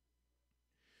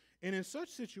 And in such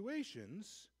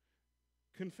situations,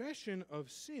 confession of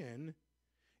sin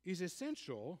is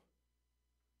essential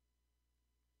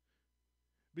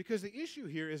because the issue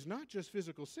here is not just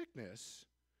physical sickness,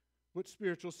 but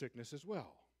spiritual sickness as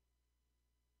well.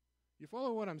 You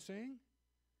follow what I'm saying?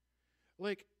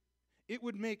 Like, it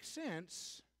would make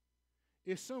sense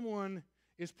if someone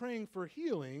is praying for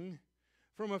healing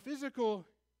from a physical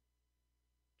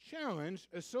challenge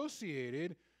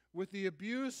associated with the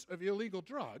abuse of illegal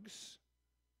drugs,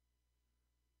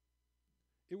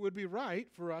 it would be right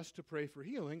for us to pray for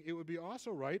healing. It would be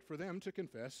also right for them to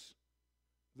confess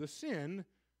the sin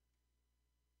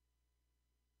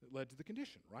that led to the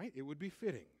condition, right? It would be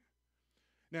fitting.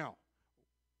 Now,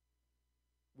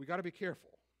 we got to be careful.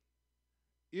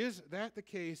 Is that the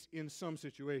case in some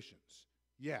situations?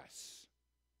 Yes.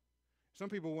 Some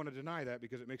people want to deny that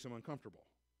because it makes them uncomfortable.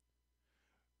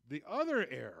 The other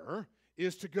error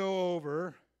is to go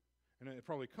over, and it's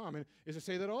probably common, is to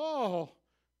say that all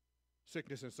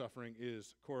sickness and suffering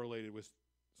is correlated with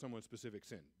someone's specific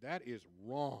sin. That is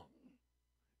wrong,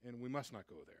 and we must not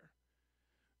go there.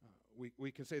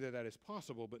 We can say that that is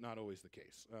possible, but not always the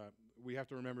case. We have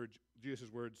to remember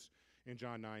Jesus' words in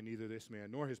John 9, neither this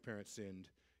man nor his parents sinned,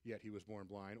 yet he was born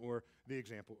blind, or the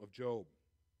example of Job.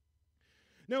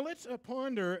 Now let's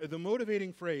ponder the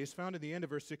motivating phrase found at the end of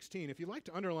verse 16. If you'd like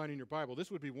to underline in your Bible,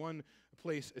 this would be one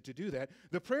place to do that.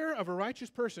 The prayer of a righteous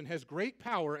person has great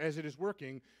power as it is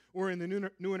working, or in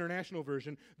the New International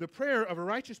Version, the prayer of a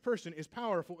righteous person is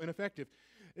powerful and effective.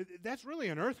 That's really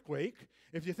an earthquake.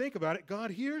 If you think about it,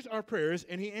 God hears our prayers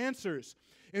and he answers.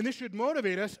 And this should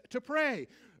motivate us to pray.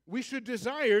 We should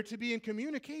desire to be in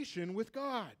communication with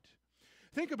God.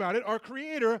 Think about it. Our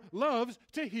Creator loves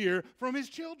to hear from his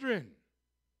children.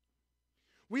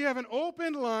 We have an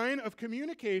open line of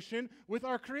communication with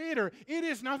our Creator. It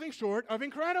is nothing short of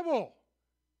incredible.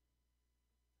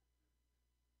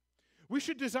 We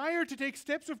should desire to take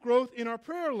steps of growth in our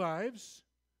prayer lives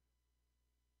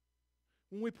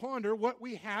when we ponder what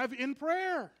we have in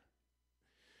prayer.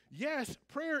 Yes,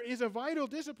 prayer is a vital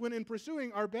discipline in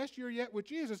pursuing our best year yet with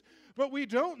Jesus, but we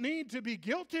don't need to be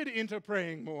guilted into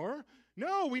praying more.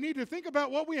 No, we need to think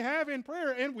about what we have in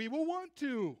prayer, and we will want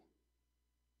to.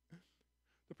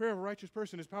 The prayer of a righteous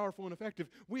person is powerful and effective.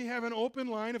 We have an open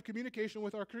line of communication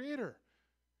with our Creator.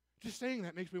 Just saying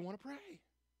that makes me want to pray.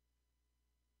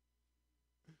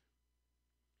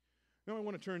 Now I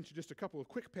want to turn to just a couple of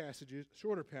quick passages,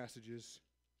 shorter passages.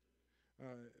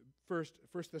 First,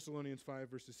 1 Thessalonians 5,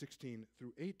 verses 16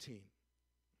 through 18.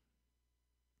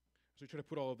 So we try to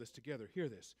put all of this together. Hear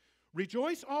this.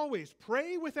 Rejoice always,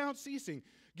 pray without ceasing,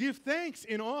 give thanks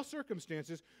in all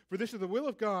circumstances, for this is the will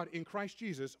of God in Christ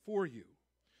Jesus for you.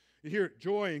 You hear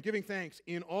joy and giving thanks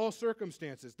in all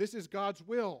circumstances. This is God's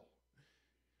will.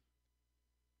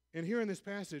 And here in this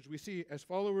passage, we see as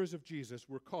followers of Jesus,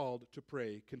 we're called to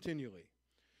pray continually.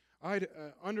 I'd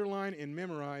underline and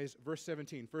memorize verse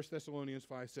 17, 1 Thessalonians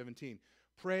 5:17.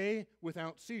 Pray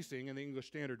without ceasing in the English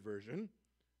Standard Version.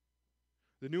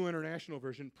 The New International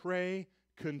Version, pray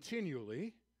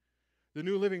continually. The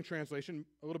New Living Translation,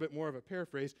 a little bit more of a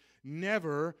paraphrase,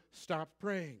 never stop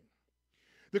praying.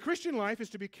 The Christian life is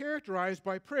to be characterized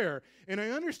by prayer, and I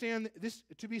understand this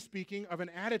to be speaking of an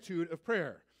attitude of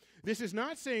prayer. This is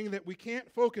not saying that we can't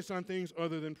focus on things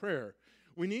other than prayer.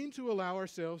 We need to allow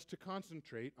ourselves to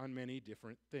concentrate on many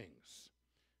different things.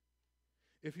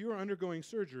 If you are undergoing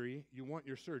surgery, you want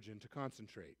your surgeon to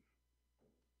concentrate.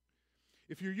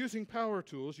 If you're using power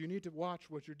tools, you need to watch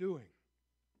what you're doing.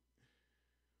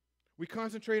 We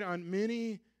concentrate on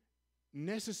many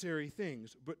necessary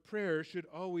things, but prayer should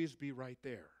always be right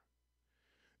there.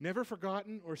 Never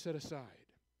forgotten or set aside.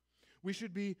 We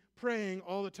should be praying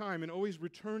all the time and always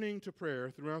returning to prayer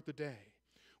throughout the day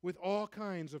with all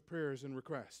kinds of prayers and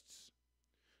requests.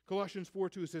 Colossians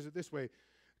 4:2 says it this way,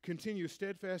 continue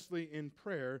steadfastly in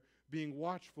prayer, being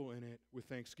watchful in it with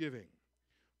thanksgiving.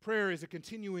 Prayer is a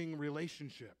continuing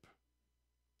relationship.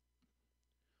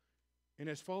 And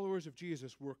as followers of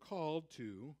Jesus, we're called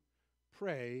to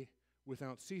pray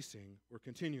without ceasing or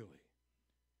continually.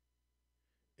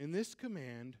 And this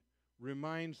command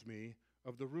reminds me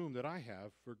of the room that I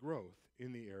have for growth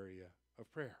in the area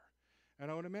of prayer. And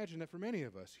I would imagine that for many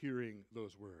of us, hearing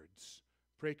those words,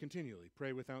 pray continually,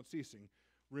 pray without ceasing,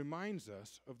 reminds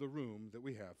us of the room that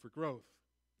we have for growth.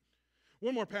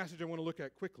 One more passage I want to look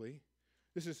at quickly.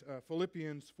 This is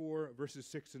Philippians 4, verses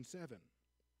 6 and 7.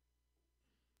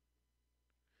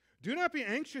 Do not be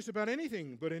anxious about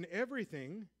anything, but in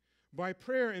everything, by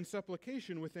prayer and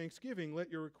supplication with thanksgiving,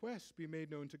 let your requests be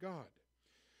made known to God.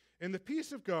 And the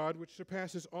peace of God, which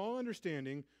surpasses all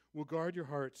understanding, will guard your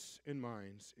hearts and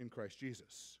minds in Christ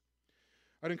Jesus.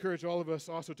 I'd encourage all of us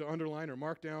also to underline or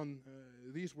mark down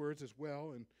these words as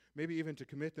well, and maybe even to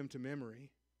commit them to memory.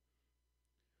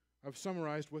 I've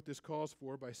summarized what this calls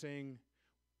for by saying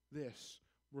this.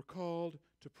 We're called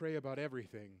to pray about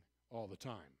everything all the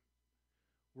time.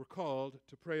 We're called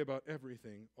to pray about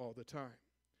everything all the time.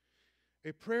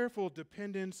 A prayerful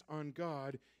dependence on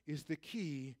God is the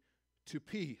key to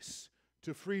peace,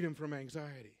 to freedom from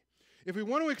anxiety. If we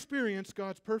want to experience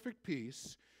God's perfect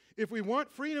peace, if we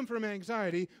want freedom from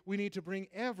anxiety, we need to bring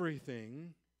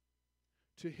everything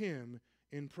to Him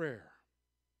in prayer.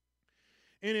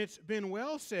 And it's been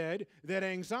well said that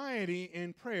anxiety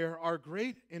and prayer are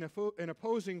great and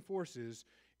opposing forces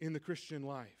in the Christian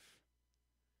life.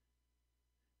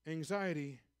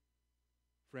 Anxiety,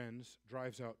 friends,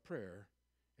 drives out prayer,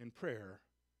 and prayer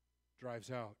drives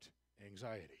out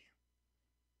anxiety.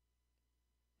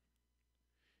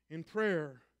 In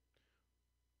prayer,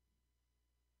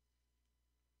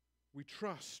 we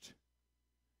trust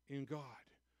in God.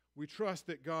 We trust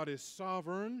that God is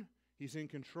sovereign, He's in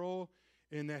control,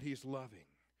 and that He's loving.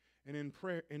 And in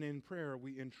prayer,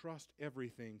 we entrust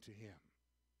everything to Him.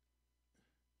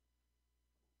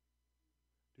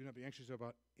 Do not be anxious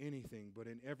about anything, but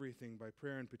in everything, by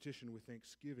prayer and petition with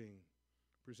thanksgiving,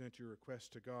 present your requests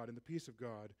to God. And the peace of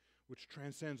God, which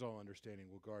transcends all understanding,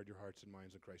 will guard your hearts and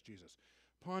minds in Christ Jesus.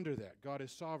 Ponder that. God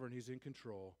is sovereign, He's in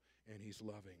control, and He's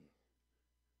loving.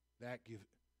 Then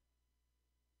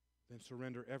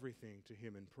surrender everything to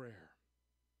Him in prayer.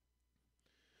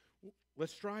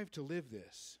 Let's strive to live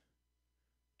this,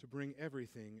 to bring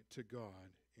everything to God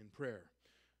in prayer.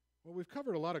 Well, we've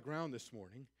covered a lot of ground this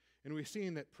morning, and we've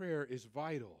seen that prayer is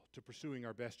vital to pursuing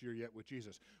our best year yet with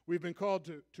Jesus. We've been called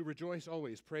to rejoice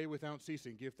always, pray without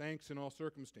ceasing, give thanks in all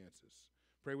circumstances,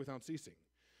 pray without ceasing.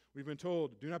 We've been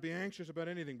told, do not be anxious about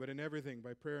anything, but in everything,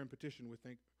 by prayer and petition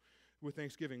with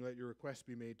thanksgiving, let your requests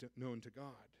be made known to God.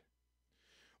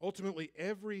 Ultimately,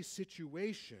 every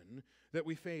situation that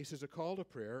we face is a call to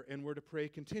prayer, and we're to pray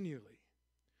continually.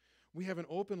 We have an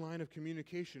open line of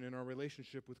communication in our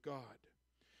relationship with God.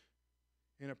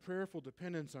 And a prayerful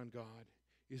dependence on God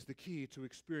is the key to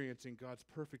experiencing God's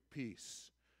perfect peace,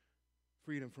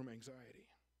 freedom from anxiety.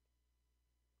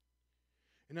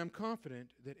 And I'm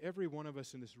confident that every one of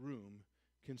us in this room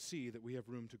can see that we have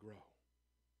room to grow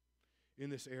in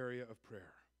this area of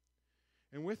prayer.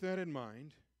 And with that in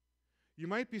mind, you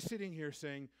might be sitting here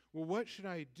saying, well, what should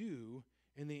I do?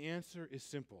 And the answer is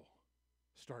simple.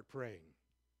 Start praying.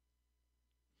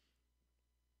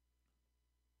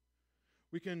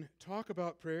 We can talk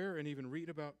about prayer and even read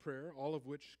about prayer, all of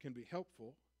which can be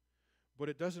helpful, but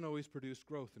it doesn't always produce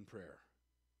growth in prayer.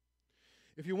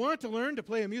 If you want to learn to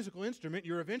play a musical instrument,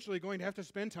 you're eventually going to have to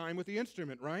spend time with the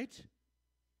instrument, right?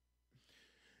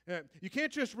 You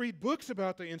can't just read books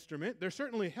about the instrument. They're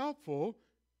certainly helpful,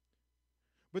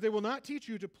 but they will not teach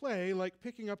you to play like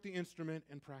picking up the instrument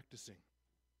and practicing.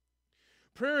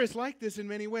 Prayer is like this in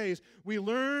many ways. We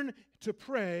learn to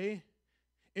pray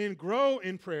and grow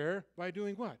in prayer by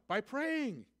doing what? By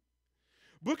praying.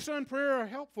 Books on prayer are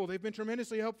helpful. They've been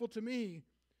tremendously helpful to me.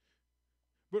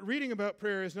 But reading about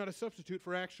prayer is not a substitute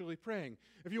for actually praying.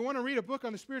 If you want to read a book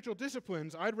on the spiritual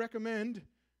disciplines, I'd recommend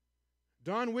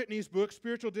Don Whitney's book,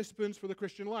 Spiritual Disciplines for the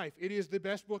Christian Life. It is the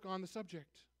best book on the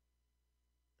subject.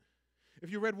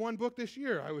 If you read one book this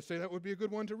year, I would say that would be a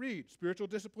good one to read, Spiritual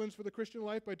Disciplines for the Christian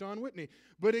Life by Don Whitney.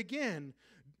 But again,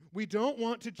 we don't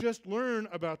want to just learn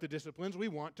about the disciplines, we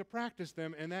want to practice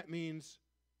them, and that means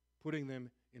putting them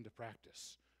into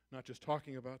practice, not just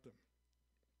talking about them.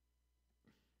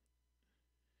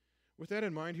 With that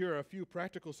in mind, here are a few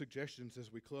practical suggestions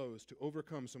as we close to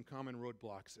overcome some common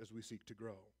roadblocks as we seek to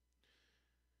grow.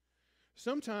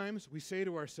 Sometimes we say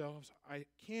to ourselves, I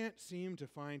can't seem to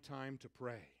find time to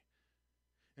pray.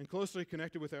 And closely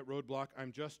connected with that roadblock,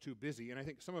 I'm just too busy. And I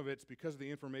think some of it's because of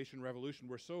the information revolution.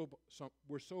 We're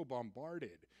so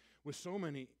bombarded with so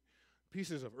many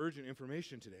pieces of urgent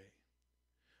information today.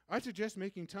 I suggest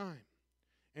making time.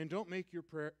 And don't make your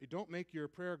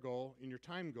prayer goal and your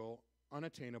time goal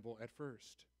unattainable at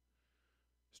first.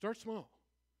 Start small.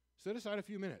 Set aside a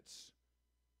few minutes.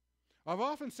 I've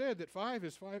often said that 5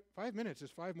 minutes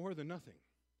is 5 more than nothing.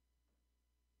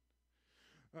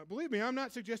 Believe me, I'm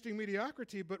not suggesting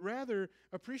mediocrity, but rather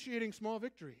appreciating small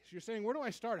victories. You're saying, where do I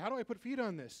start? How do I put feet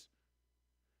on this?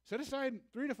 Set aside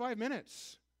 3 to 5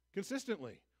 minutes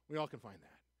consistently. We all can find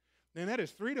that. And that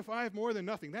is 3 to 5 more than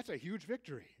nothing. That's a huge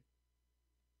victory.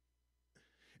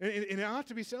 And it ought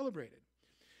to be celebrated.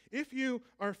 If you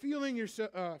are feeling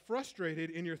frustrated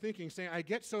in your thinking, saying, I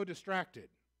get so distracted.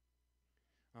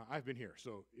 I've been here,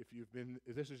 so if you've been,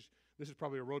 this is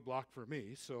probably a roadblock for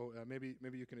me. So maybe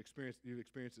you've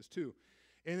experienced this too.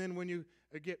 And then when you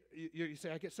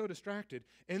say, I get so distracted,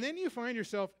 and then you find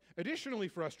yourself additionally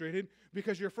frustrated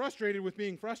because you're frustrated with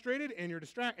being frustrated, and you're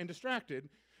distracted,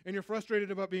 and you're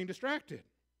frustrated about being distracted.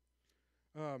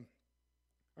 I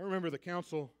remember the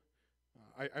counsel.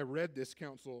 I read this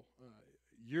counsel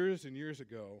years and years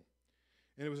ago,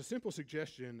 and it was a simple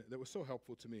suggestion that was so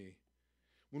helpful to me.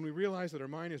 When we realize that our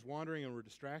mind is wandering and we're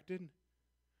distracted,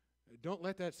 Don't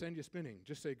let that send you spinning.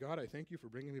 Just say, God, I thank you for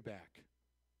bringing me back.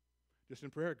 Just in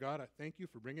prayer, God, I thank you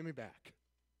for bringing me back.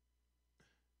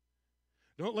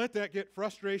 Don't let that get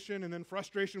frustration and then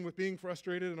frustration with being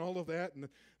frustrated and all of that, and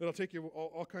that'll take you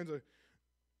all kinds of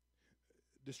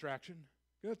distraction.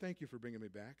 God, thank you for bringing me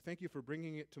back. Thank you for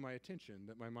bringing it to my attention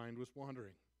that my mind was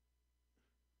wandering.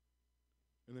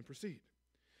 And then proceed.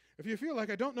 If you feel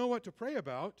like I don't know what to pray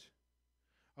about,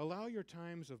 allow your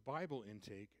times of Bible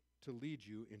intake to lead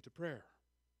you into prayer.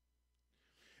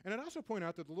 And I'd also point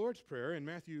out that the Lord's Prayer in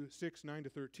Matthew 6,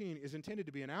 9-13 is intended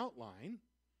to be an outline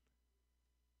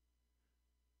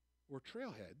or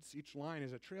trailheads. Each line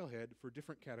is a trailhead for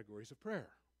different categories of prayer.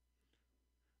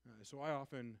 So I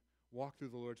often walk through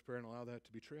the Lord's Prayer and allow that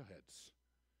to be trailheads.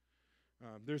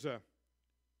 There's an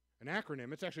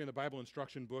acronym. It's actually in the Bible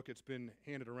instruction book. It's been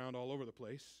handed around all over the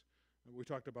place. We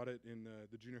talked about it in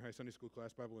the junior high Sunday school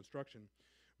class Bible instruction.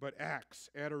 But ACTS,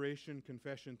 adoration,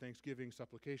 confession, thanksgiving,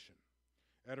 supplication.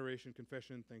 Adoration,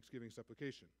 confession, thanksgiving,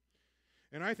 supplication.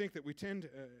 And I think that we tend,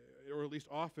 or at least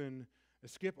often,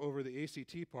 skip over the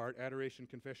ACT part, adoration,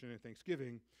 confession, and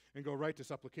thanksgiving, and go right to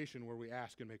supplication where we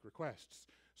ask and make requests.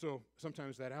 So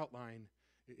sometimes that outline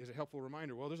is a helpful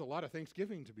reminder. Well, there's a lot of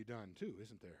thanksgiving to be done too,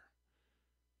 isn't there?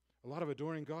 A lot of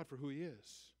adoring God for who He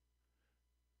is.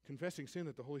 Confessing sin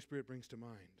that the Holy Spirit brings to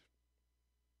mind.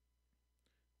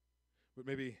 But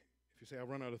maybe if you say, I'll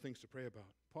run out of things to pray about,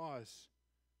 pause.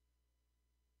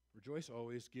 Rejoice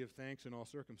always, give thanks in all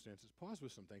circumstances. Pause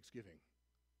with some thanksgiving.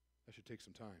 That should take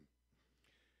some time.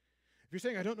 If you're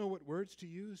saying, I don't know what words to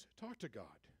use, talk to God.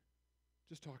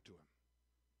 Just talk to Him.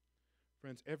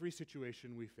 Friends, every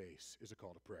situation we face is a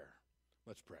call to prayer.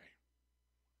 Let's pray.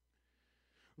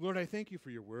 Lord, I thank you for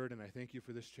your word, and I thank you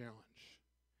for this challenge.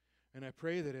 And I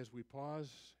pray that as we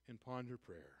pause and ponder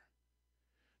prayer,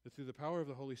 that through the power of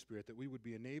the Holy Spirit, that we would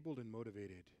be enabled and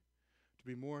motivated to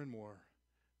be more and more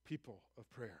people of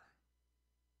prayer.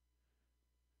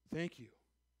 Thank you,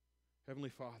 Heavenly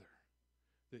Father,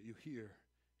 that you hear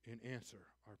and answer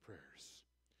our prayers.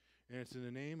 And it's in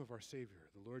the name of our Savior,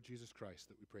 the Lord Jesus Christ,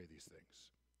 that we pray these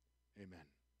things. Amen.